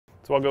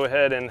So I'll go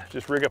ahead and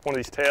just rig up one of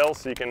these tails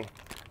so you can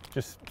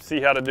just see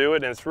how to do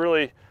it. And it's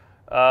really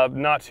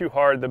not too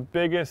hard. The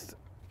biggest,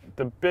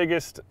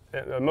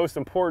 most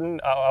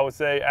important, I would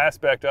say,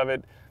 aspect of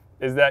it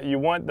is that you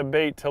want the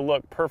bait to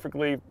look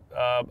perfectly,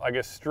 I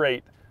guess,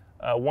 straight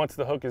once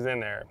the hook is in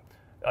there.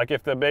 Like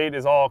if the bait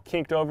is all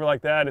kinked over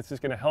like that, it's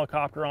just going to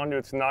helicopter onto.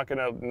 It's not going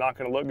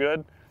to look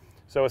good.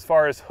 So as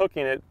far as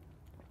hooking it,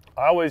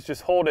 I always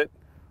just hold it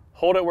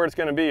where it's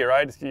going to be.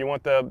 Right? You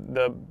want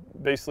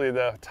basically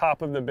the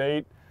top of the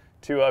bait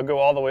to go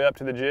all the way up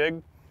to the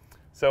jig.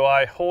 So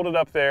I hold it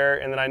up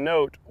there, and then I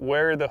note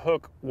where the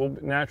hook will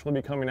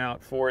naturally be coming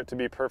out for it to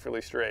be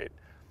perfectly straight.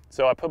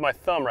 So I put my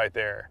thumb right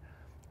there,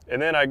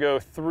 and then I go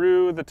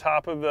through the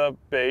top of the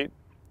bait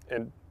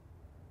and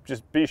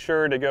just be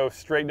sure to go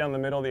straight down the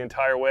middle the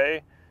entire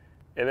way.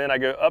 And then I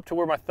go up to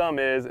where my thumb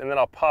is, and then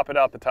I'll pop it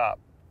out the top.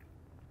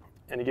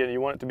 And again,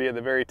 you want it to be at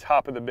the very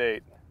top of the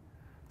bait.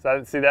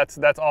 So see, that's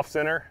off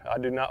center. I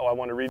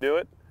want to redo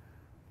it.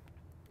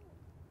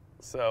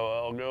 So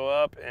I'll go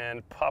up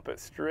and pop it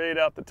straight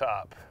out the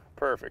top.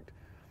 Perfect.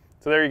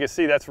 So there you can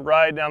see that's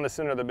right down the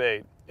center of the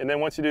bait. And then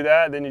once you do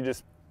that, then you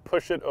just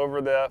push it over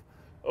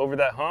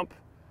that hump,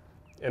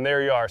 and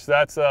there you are. So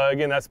that's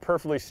again, that's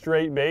perfectly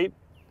straight bait.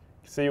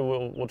 See,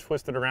 we'll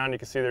twist it around. You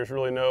can see there's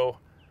really no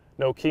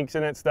kinks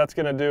in it. So that's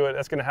going to do it.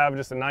 That's going to have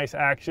just a nice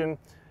action.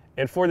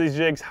 And for these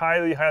jigs,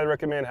 highly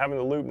recommend having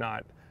the loop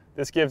knot.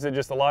 This gives it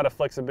just a lot of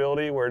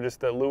flexibility where just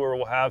the lure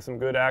will have some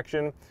good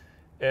action.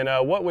 And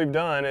what we've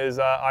done is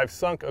I've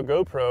sunk a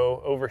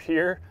GoPro over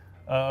here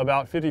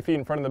about 50 feet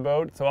in front of the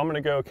boat. So I'm going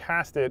to go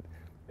cast it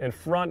in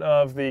front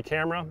of the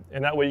camera,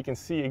 and that way you can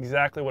see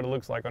exactly what it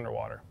looks like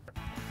underwater.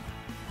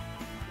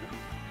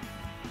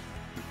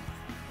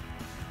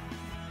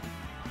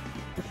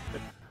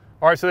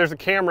 All right, so there's a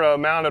camera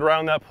mounted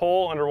around that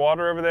pole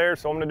underwater over there.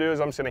 So what I'm gonna do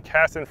is I'm just gonna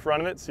cast in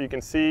front of it so you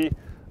can see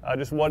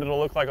just what it'll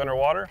look like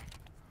underwater.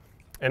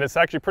 And it's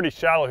actually pretty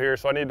shallow here,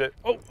 so I need to,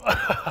 oh,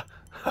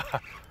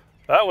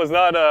 that was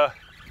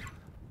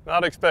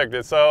not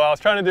expected. So I was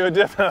trying to do a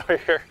dip over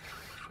here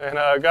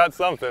and got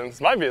something.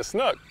 This might be a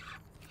snook.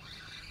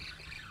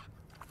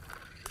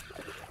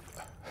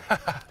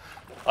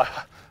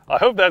 I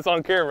hope that's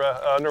on camera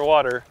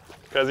underwater,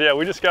 because yeah,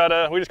 we just got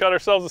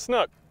ourselves a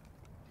snook.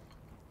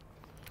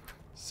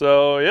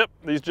 So yep,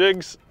 these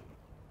jigs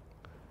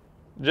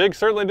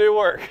certainly do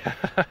work.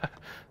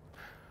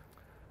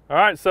 All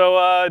right,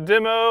 so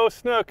demo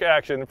snook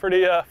action,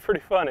 pretty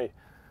funny.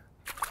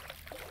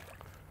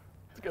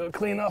 Let's go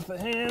clean off the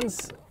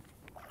hands.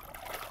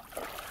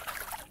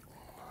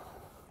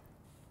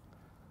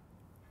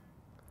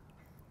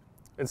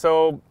 And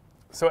so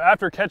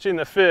after catching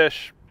the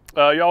fish,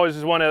 you always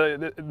just want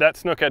to, that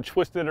snook had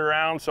twisted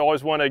around, so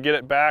always want to get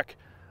it back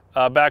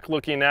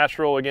looking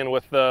natural, again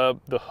with the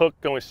hook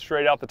going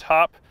straight out the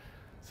top.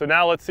 So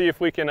now let's see if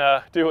we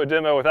can do a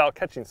demo without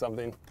catching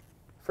something.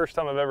 First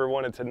time I've ever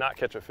wanted to not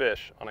catch a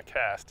fish on a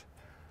cast.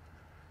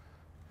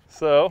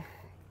 So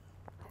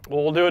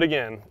we'll do it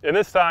again. And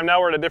this time, now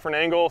we're at a different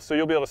angle, so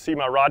you'll be able to see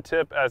my rod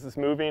tip as it's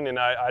moving, and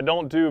I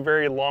don't do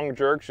very long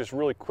jerks, just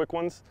really quick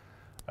ones.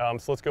 So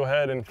let's go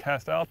ahead and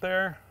cast out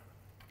there.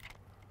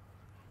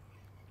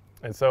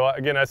 And so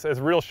again, it's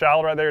real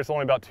shallow right there. It's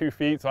only about 2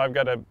 feet, so I've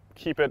got to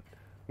keep it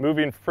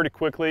moving pretty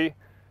quickly.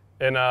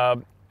 And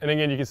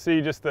again, you can see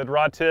just the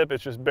rod tip,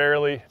 it's just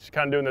barely, just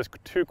kind of doing those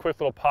 2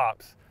 quick little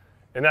pops.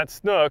 And that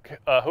snook,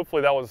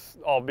 hopefully that was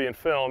all being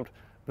filmed,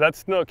 that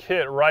snook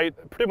hit right,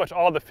 pretty much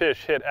all the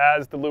fish hit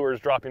as the lure is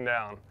dropping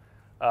down.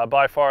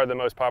 By far the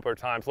most popular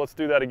time. So let's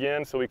do that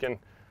again so we can,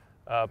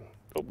 oh,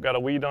 got a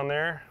weed on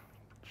there.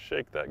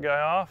 Shake that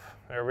guy off,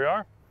 there we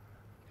are.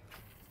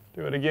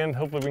 Do it again,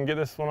 hopefully we can get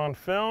this one on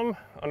film,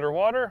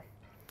 underwater.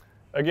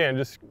 Again,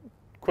 just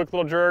quick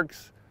little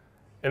jerks.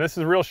 And this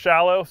is real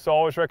shallow, so I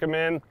always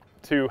recommend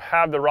to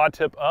have the rod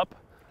tip up.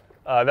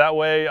 That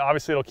way,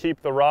 obviously it'll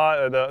keep the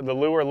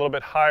lure a little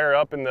bit higher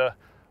up in the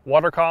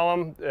water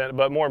column,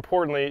 but more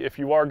importantly, if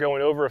you are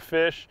going over a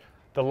fish,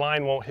 the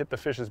line won't hit the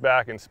fish's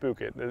back and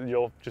spook it.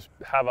 You'll just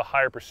have a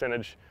higher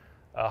percentage,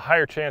 a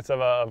higher chance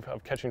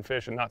of catching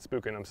fish and not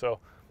spooking them. So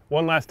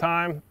one last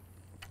time,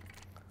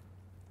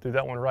 do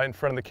that one right in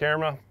front of the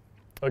camera.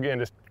 Again,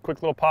 just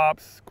quick little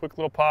pops,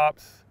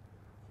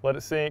 let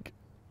it sink.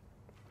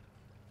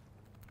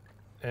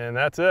 And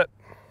that's it.